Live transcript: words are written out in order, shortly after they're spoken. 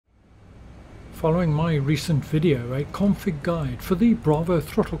Following my recent video, a config guide for the Bravo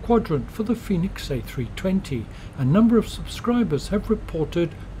throttle quadrant for the FENIX A320, a number of subscribers have reported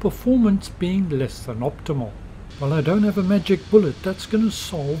performance being less than optimal. Well, I don't have a magic bullet that's going to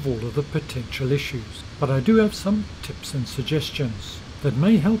solve all of the potential issues, but I do have some tips and suggestions that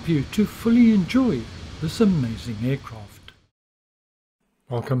may help you to fully enjoy this amazing aircraft.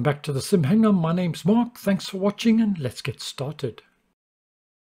 Welcome back to the Sim Hangar. My name's Mark. Thanks for watching and let's get started.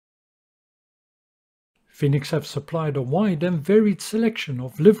 FENIX have supplied a wide and varied selection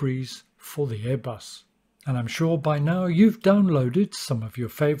of liveries for the Airbus. And I'm sure by now you've downloaded some of your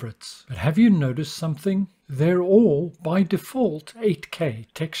favorites. But have you noticed something? They're all, by default, 8K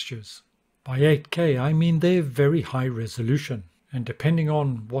textures. By 8K I mean they're very high resolution. And depending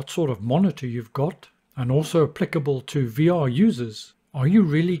on what sort of monitor you've got, and also applicable to VR users, are you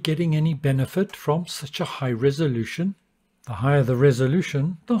really getting any benefit from such a high resolution? The higher the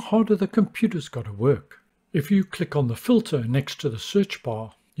resolution, the harder the computer's got to work. If you click on the filter next to the search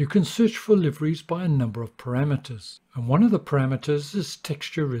bar, you can search for liveries by a number of parameters. And one of the parameters is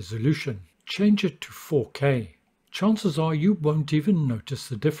texture resolution. Change it to 4K. Chances are you won't even notice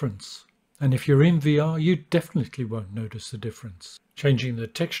the difference. And if you're in VR, you definitely won't notice the difference. Changing the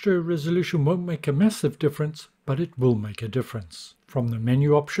texture resolution won't make a massive difference, but it will make a difference. From the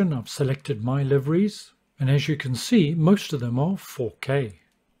menu option, I've selected my liveries, and as you can see, most of them are 4K.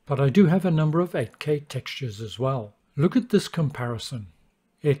 But I do have a number of 8K textures as well. Look at this comparison.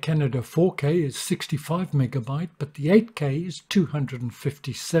 Air Canada 4K is 65 MB, but the 8K is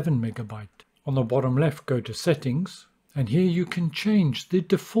 257 MB. On the bottom left, go to Settings, and here you can change the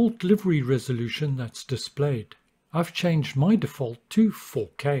default livery resolution that's displayed. I've changed my default to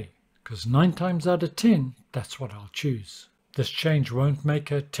 4K, because 9 times out of 10, that's what I'll choose. This change won't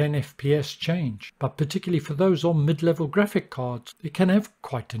make a 10 FPS change, but particularly for those on mid-level graphic cards, it can have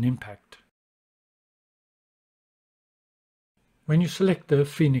quite an impact. When you select the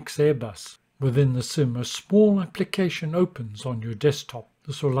FENIX Airbus, within the sim a small application opens on your desktop.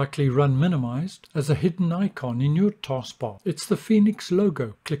 This will likely run minimized as a hidden icon in your taskbar. It's the FENIX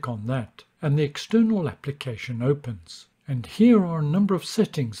logo. Click on that, and the external application opens. And here are a number of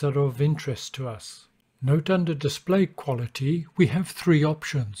settings that are of interest to us. Note under display quality, we have 3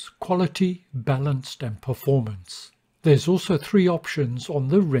 options: quality, balanced and performance. There's also 3 options on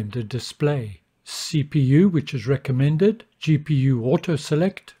the render display: CPU, which is recommended, GPU auto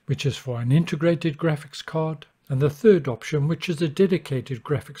select, which is for an integrated graphics card, and the third option, which is a dedicated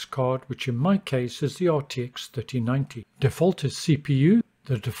graphics card, which in my case is the RTX 3090. Default is CPU,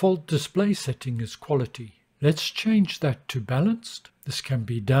 the default display setting is quality. Let's change that to balanced. This can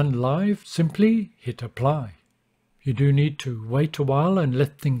be done live. Simply hit apply. You do need to wait a while and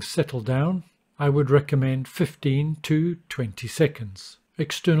let things settle down. I would recommend 15 to 20 seconds.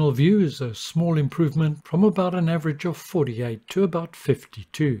 External view is a small improvement from about an average of 48 to about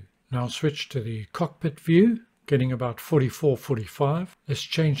 52. Now switch to the cockpit view, getting about 44-45. Let's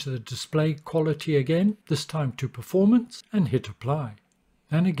change the display quality again, this time to performance, and hit apply.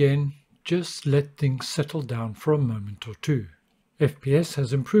 And again, just let things settle down for a moment or two. FPS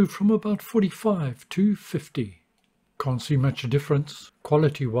has improved from about 45 to 50. Can't see much difference.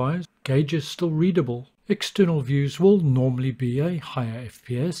 Quality-wise, gauge is still readable. External views will normally be a higher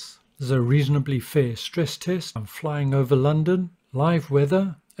FPS. There's a reasonably fair stress test. I'm flying over London, live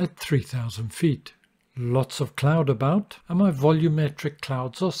weather at 3,000 feet. Lots of cloud about, and my volumetric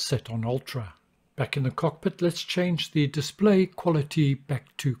clouds are set on ultra. Back in the cockpit, let's change the display quality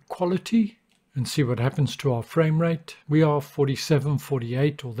back to quality and see what happens to our frame rate. We are 47,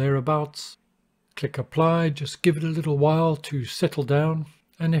 48 or thereabouts. Click apply, just give it a little while to settle down,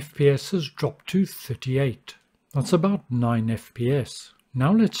 and FPS has dropped to 38. That's about 9 FPS.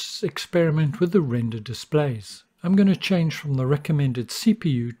 Now let's experiment with the render displays. I'm going to change from the recommended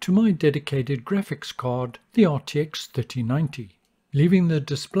CPU to my dedicated graphics card, the RTX 3090, leaving the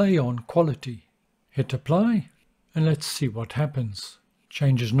display on quality. Hit apply, and let's see what happens.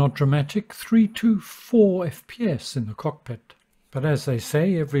 Change is not dramatic, 3 to 4 FPS in the cockpit. But as they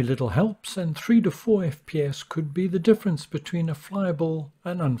say, every little helps, and 3 to 4 FPS could be the difference between a flyable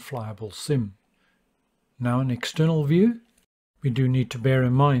and unflyable sim. Now an external view. We do need to bear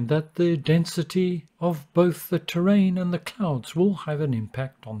in mind that the density of both the terrain and the clouds will have an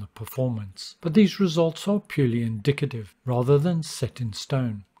impact on the performance. But these results are purely indicative, rather than set in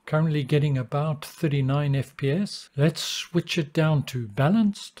stone. Currently getting about 39 FPS. Let's switch it down to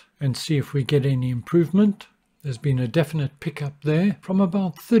balanced and see if we get any improvement. There's been a definite pickup there from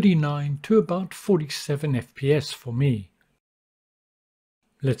about 39 to about 47 FPS for me.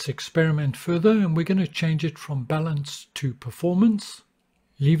 Let's experiment further, and we're going to change it from balance to performance.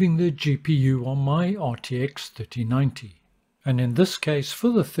 leaving the GPU on my RTX 3090. And in this case, for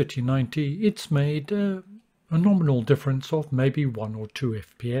the 3090, it's made a nominal difference of maybe 1 or 2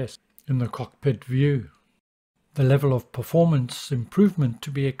 FPS in the cockpit view. The level of performance improvement to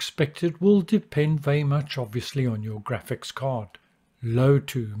be expected will depend very much obviously on your graphics card. Low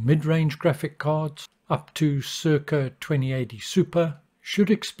to mid-range graphic cards up to circa 2080 Super should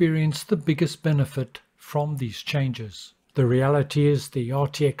experience the biggest benefit from these changes. The reality is the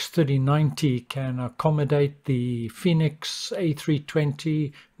RTX 3090 can accommodate the FENIX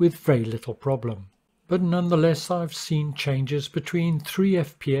A320 with very little problem. But nonetheless, I've seen changes between 3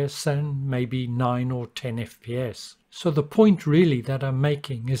 FPS and maybe 9 or 10 FPS. So the point really that I'm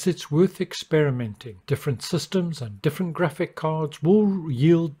making is it's worth experimenting. Different systems and different graphic cards will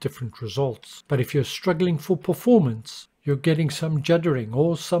yield different results. But if you're struggling for performance, you're getting some juddering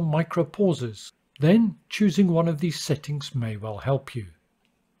or some micro pauses, then choosing one of these settings may well help you.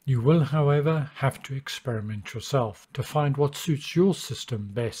 You will, however, have to experiment yourself to find what suits your system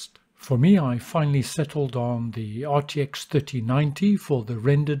best. For me, I finally settled on the RTX 3090 for the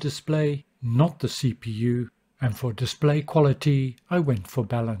render display, not the CPU, and for display quality, I went for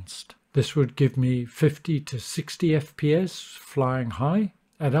balanced. This would give me 50 to 60 FPS flying high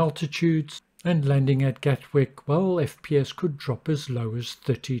at altitudes, and landing at Gatwick, well, FPS could drop as low as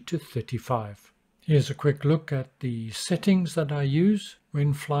 30 to 35. Here's a quick look at the settings that I use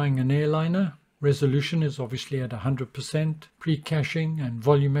when flying an airliner. Resolution is obviously at 100%, pre-caching and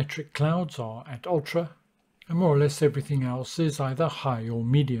volumetric clouds are at ultra, and more or less everything else is either high or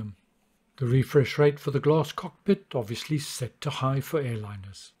medium. The refresh rate for the glass cockpit obviously set to high for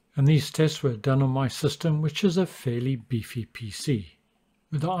airliners. And these tests were done on my system, which is a fairly beefy PC,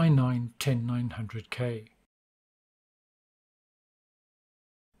 with the i9-10900K.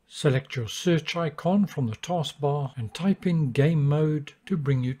 Select your search icon from the taskbar and type in Game Mode to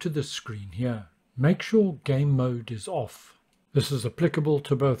bring you to this screen here. Make sure Game Mode is off. This is applicable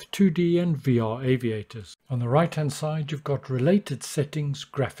to both 2D and VR aviators. On the right hand side you've got Related Settings,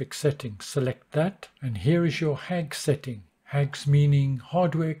 Graphic Settings. Select that, and here is your HAG setting. HAGs meaning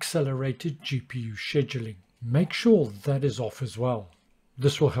Hardware Accelerated GPU Scheduling. Make sure that is off as well.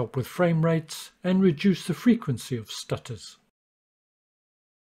 This will help with frame rates and reduce the frequency of stutters.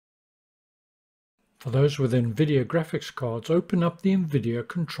 For those with NVIDIA graphics cards, open up the NVIDIA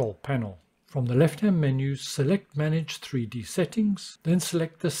control panel. From the left-hand menu, select Manage 3D Settings, then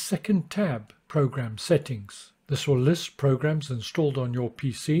select the second tab, Program Settings. This will list programs installed on your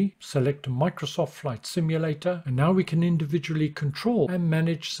PC. Select Microsoft Flight Simulator, and now we can individually control and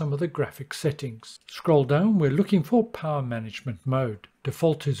manage some of the graphic settings. Scroll down, we're looking for Power Management Mode.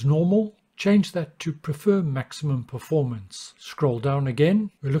 Default is Normal. Change that to Prefer Maximum Performance. Scroll down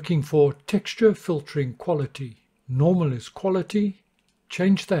again. We're looking for Texture Filtering Quality. Normal is Quality.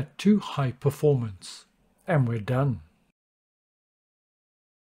 Change that to High Performance. And we're done.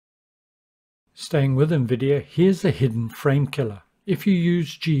 Staying with NVIDIA, here's a hidden frame killer. If you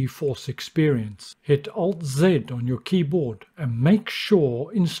use GeForce Experience, hit Alt-Z on your keyboard and make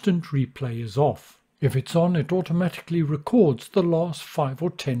sure Instant Replay is off. If it's on, it automatically records the last 5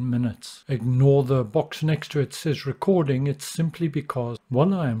 or 10 minutes. Ignore the box next to it says recording. It's simply because,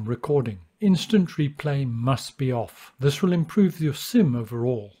 while I am recording, Instant Replay must be off. This will improve your sim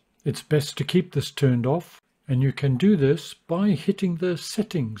overall. It's best to keep this turned off, and you can do this by hitting the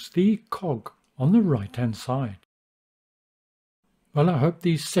settings, the cog, on the right hand side. Well, I hope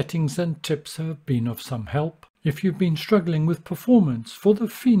these settings and tips have been of some help if you've been struggling with performance for the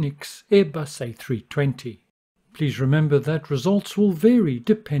FENIX Airbus A320. Please remember that results will vary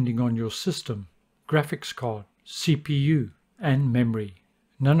depending on your system, graphics card, CPU, and memory.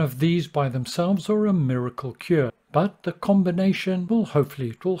 None of these by themselves are a miracle cure, but the combination will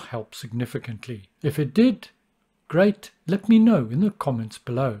hopefully help significantly. If it did, great, let me know in the comments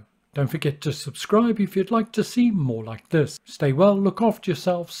below. Don't forget to subscribe if you'd like to see more like this. Stay well, look after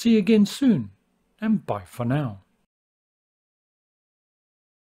yourself, see you again soon, and bye for now.